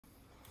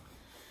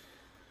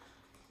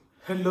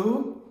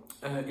Hello,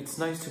 it's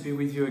nice to be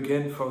with you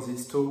again for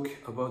this talk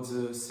about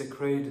the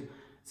sacred,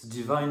 the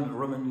divine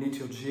Roman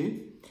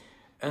liturgy.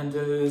 And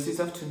this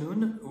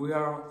afternoon we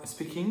are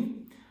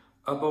speaking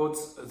about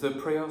the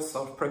prayers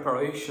of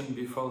preparation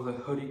before the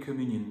Holy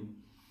Communion.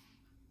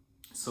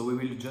 So we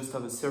will just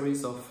have a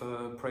series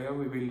of prayer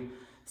we will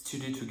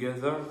study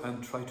together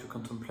and try to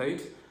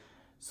contemplate.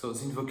 So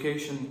the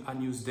invocation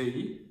Agnus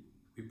Dei,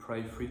 we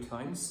pray 3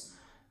 times,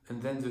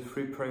 and then the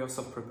 3 prayers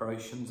of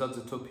preparation, that's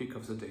the topic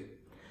of the day.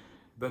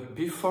 But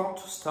before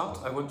to start,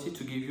 I wanted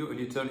to give you a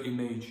little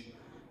image,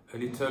 a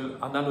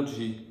little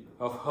analogy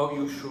of how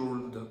you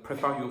should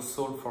prepare your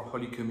soul for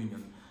Holy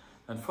Communion.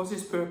 And for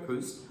this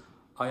purpose,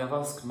 I have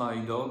asked my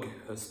dog,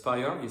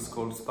 Spire, he's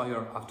called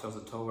Spire after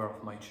the tower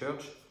of my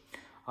church.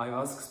 I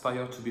asked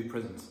Spire to be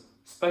present.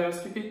 Spire,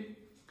 Skippy?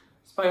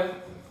 Spire,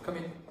 come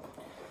in.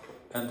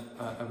 And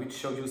I will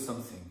show you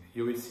something.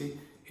 You will see,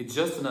 it's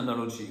just an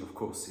analogy, of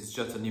course, it's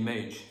just an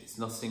image. It's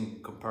nothing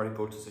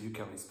comparable to the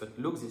Eucharist, but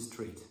look this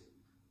street.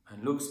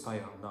 And look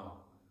Spire now,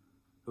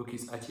 look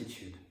his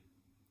attitude.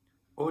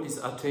 All his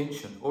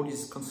attention, all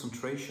his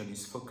concentration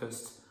is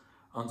focused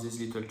on this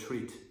little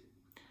treat.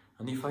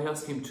 And if I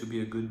ask him to be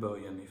a good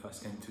boy, and if I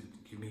ask him to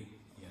give me,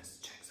 yes,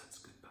 check, that's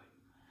good boy.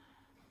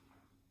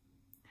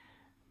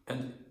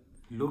 And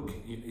look,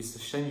 it's a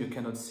shame you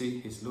cannot see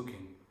he's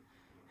looking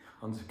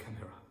on the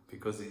camera,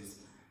 because he's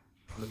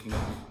looking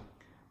at me.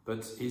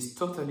 But he's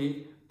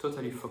totally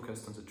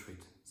focused on the treat.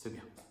 C'est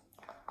bien.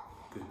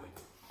 Good boy.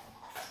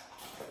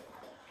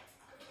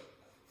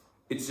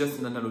 It's just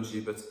an analogy,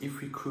 but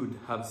if we could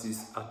have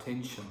this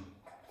attention,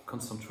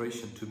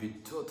 concentration to be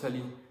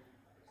totally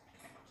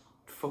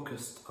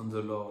focused on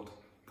the Lord,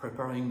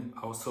 preparing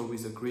our soul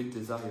with a great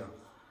desire.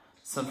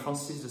 St.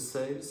 Francis de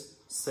Sales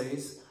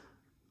says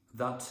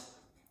that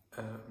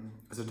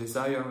the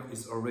desire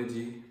is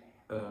already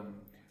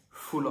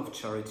full of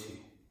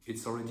charity.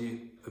 It's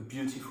already a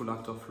beautiful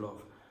act of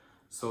love.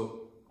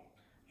 So,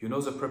 you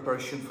know, the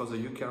preparation for the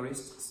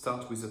Eucharist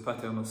starts with the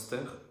Pater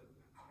Noster,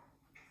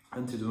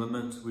 until the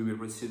moment we will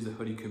receive the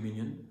Holy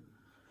Communion.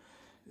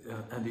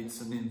 And it's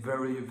a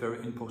very, very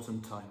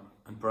important time.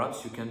 And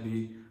perhaps you can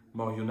be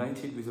more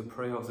united with the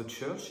prayer of the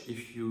Church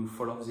if you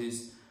follow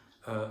this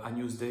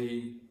Agnus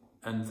Dei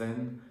and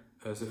then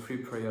the 3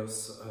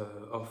 prayers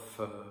of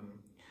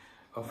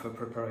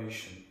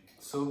preparation.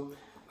 So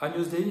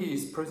Agnus Dei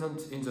is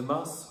present in the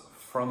Mass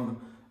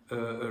from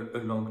a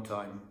long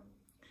time.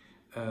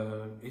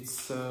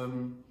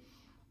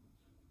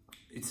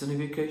 It's an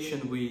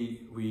invocation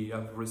we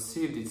have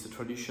received, it's a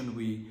tradition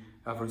we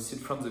have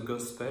received from the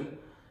Gospel,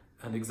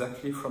 and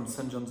exactly from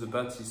St. John the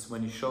Baptist,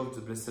 when he showed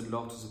the Blessed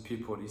Lord to the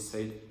people, he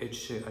said,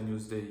 Ecce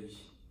Agnus Dei.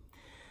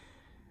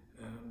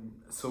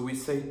 So we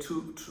say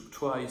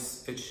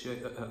twice,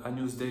 Ecce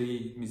Agnus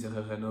Dei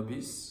miserere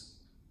nobis,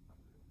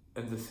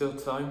 and the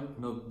 3rd time,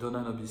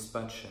 Dona nobis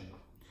pacem.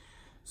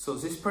 So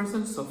this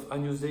presence of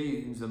Agnus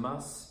Dei in the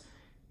Mass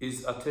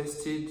is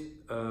attested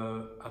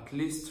at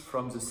least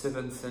from the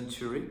 7th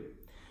century.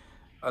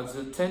 At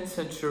the 10th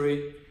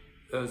century,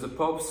 the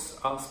popes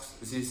asked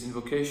this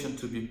invocation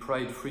to be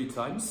prayed 3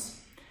 times.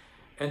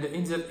 And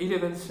in the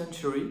 11th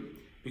century,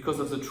 because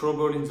of the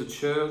trouble in the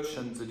church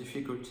and the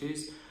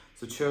difficulties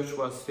the church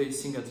was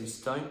facing at this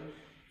time,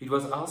 it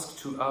was asked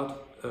to add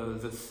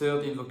the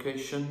 3rd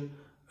invocation,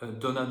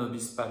 Dona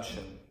nobis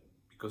pacem,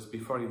 because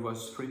before it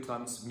was 3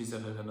 times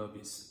miserere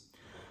nobis.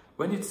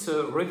 When it's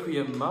a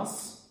Requiem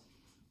Mass,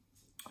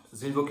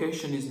 the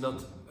invocation is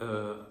not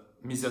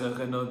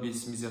miserere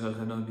nobis,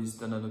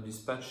 dona nobis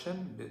pacem,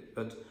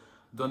 but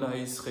dona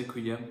eis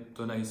requiem,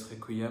 dona eis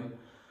requiem,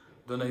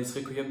 dona eis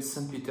requiem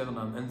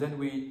sempiternam. And then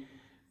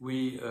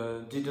we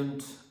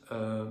didn't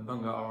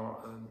bang our,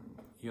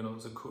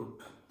 the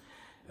culp,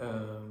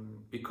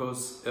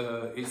 because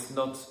it's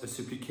not a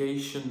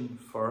supplication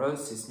for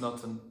us, it's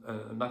not an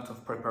act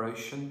of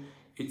preparation,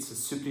 it's a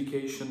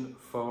supplication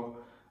for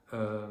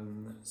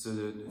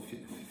the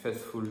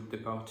faithful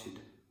departed.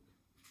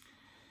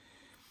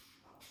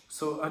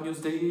 So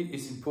Agnus Dei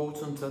is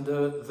important, and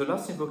the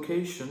last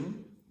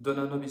invocation,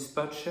 Dona nobis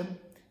pacem,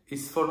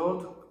 is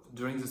followed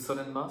during the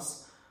solemn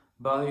Mass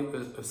by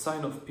a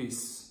sign of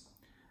peace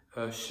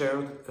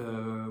shared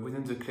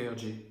within the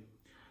clergy.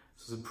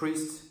 So the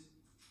priest,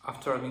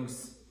 after having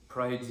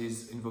prayed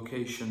this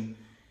invocation,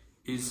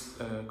 is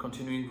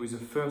continuing with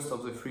the first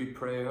of the 3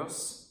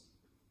 prayers,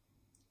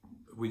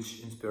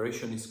 which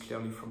inspiration is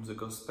clearly from the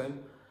Gospel,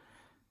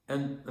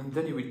 and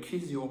then he will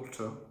kiss the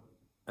altar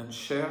and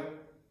share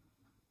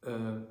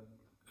a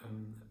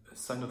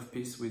sign of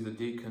peace with the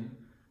deacon,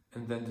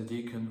 and then the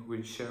deacon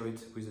will share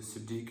it with the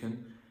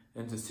subdeacon,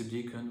 and the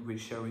subdeacon will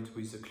share it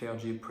with the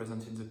clergy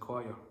present in the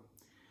choir.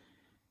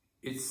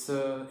 It's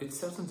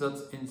certain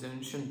that in the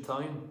ancient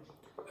time,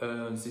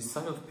 this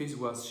sign of peace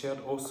was shared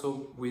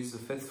also with the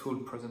faithful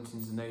present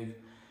in the nave,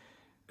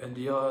 and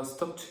it has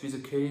stopped to be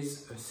the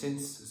case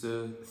since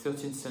the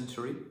 13th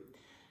century,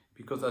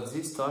 because at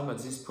this time, at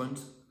this point,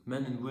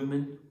 men and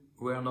women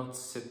were not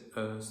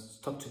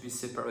stopped to be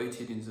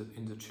separated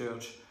in the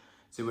church.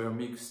 They were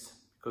mixed,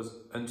 because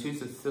until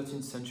the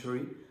 13th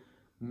century,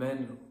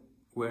 men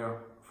were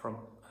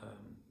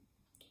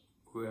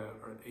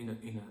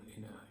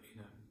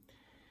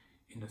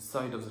in a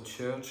side of the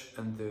church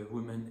and the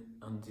women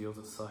on the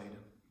other side.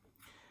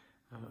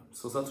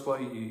 So that's why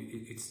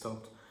it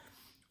stopped.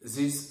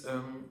 This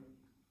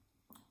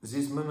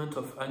moment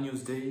of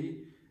Agnus Dei,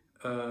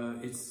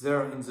 it's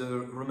there in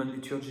the Roman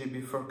liturgy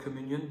before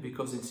communion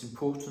because it's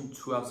important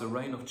to have the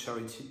reign of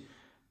charity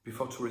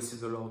before to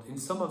receive the Lord. In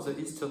some of the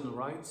Eastern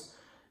rites,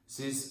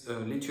 this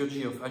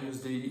liturgy of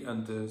Agnus Dei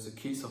and the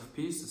kiss of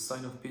peace, the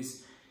sign of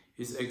peace,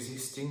 is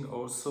existing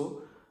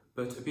also,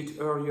 but a bit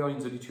earlier in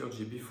the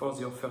liturgy, before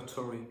the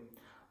offertory,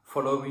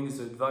 following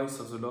the advice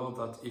of the Lord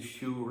that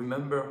if you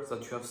remember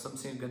that you have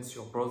something against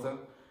your brother,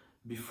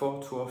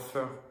 before to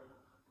offer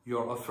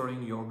your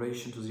offering, your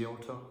oblation to the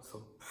altar,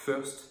 so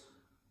first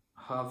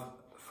have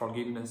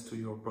forgiveness to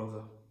your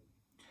brother.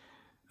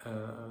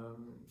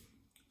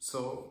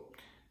 So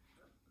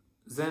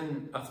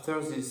then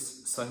after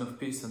this sign of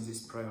peace and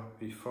this prayer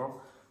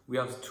before, we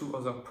have two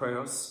other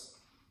prayers,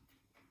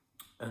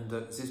 and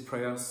these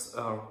prayers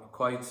are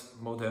quite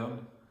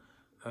modern,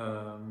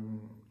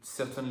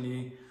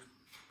 certainly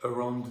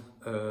around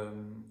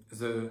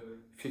the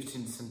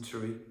 15th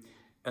century,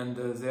 and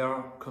they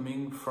are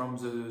coming from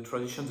the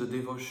tradition, the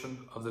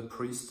devotion of the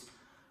priest.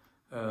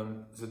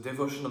 The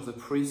devotion of the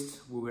priest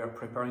who were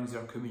preparing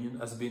their communion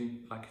has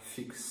been like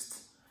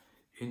fixed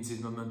in this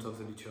moment of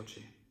the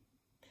liturgy.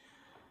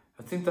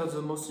 I think that's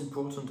the most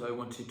important I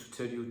wanted to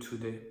tell you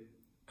today.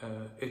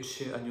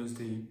 Ecce Agnus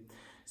Dei.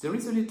 There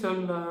is a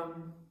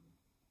little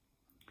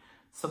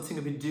something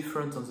a bit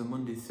different on the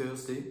Monday,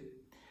 Thursday.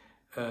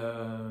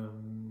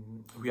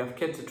 We have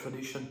kept the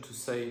tradition to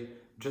say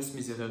just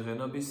Miserere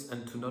Nobis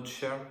and to not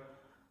share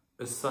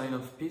a sign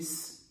of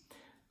peace,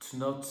 to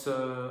not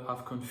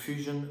have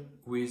confusion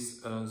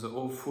with the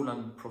awful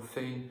and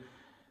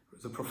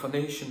the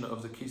profanation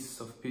of the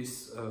kiss of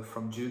peace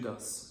from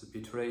Judas, the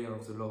betrayer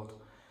of the Lord.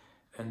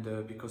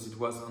 And because it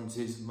was on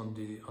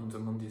the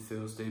Monday,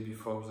 Thursday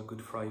before the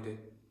Good Friday.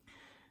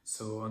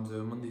 So on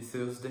the Monday,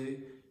 Thursday,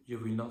 you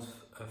will not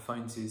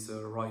find this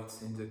right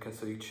in the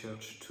Catholic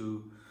Church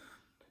to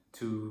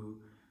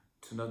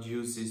not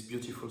use this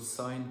beautiful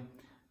sign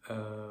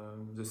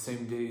the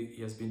same day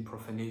he has been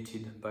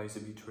profanated by the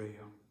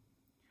betrayer.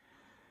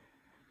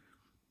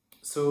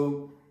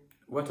 So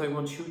what I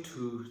want you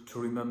to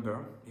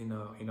remember in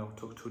our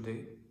talk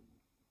today,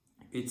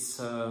 it's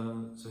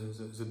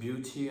the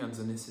beauty and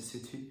the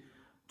necessity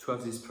to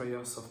have these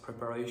prayers of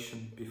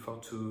preparation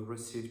before to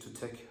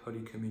take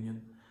Holy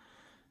Communion.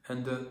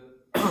 And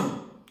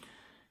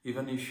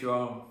even if you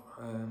are,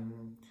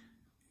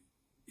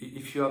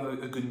 if you have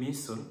a good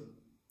missal,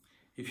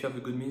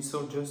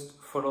 just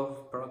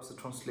follow perhaps the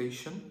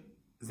translation.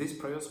 These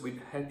prayers will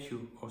help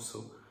you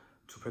also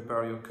to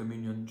prepare your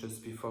communion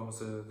just before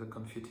the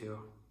Confiteor.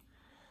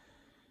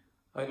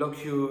 I hope,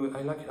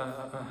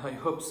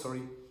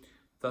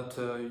 that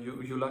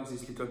you like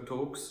these little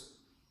talks,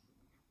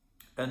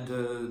 and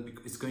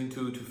it's going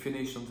to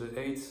finish on the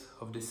 8th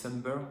of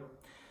December,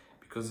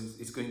 because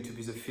it's going to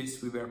be the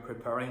feast we were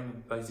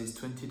preparing by this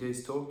 20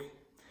 days talk.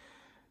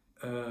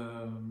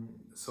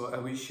 So I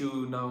wish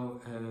you now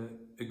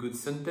a good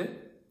Sunday.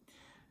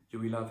 You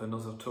will have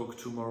another talk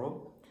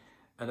tomorrow,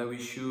 and I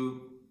wish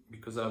you,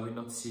 because I will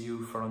not see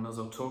you for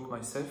another talk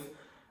myself,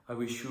 I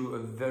wish you a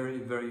very,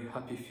 very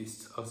happy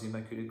feast of the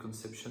Immaculate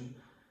Conception.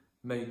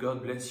 May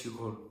God bless you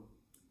all.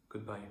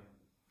 Goodbye.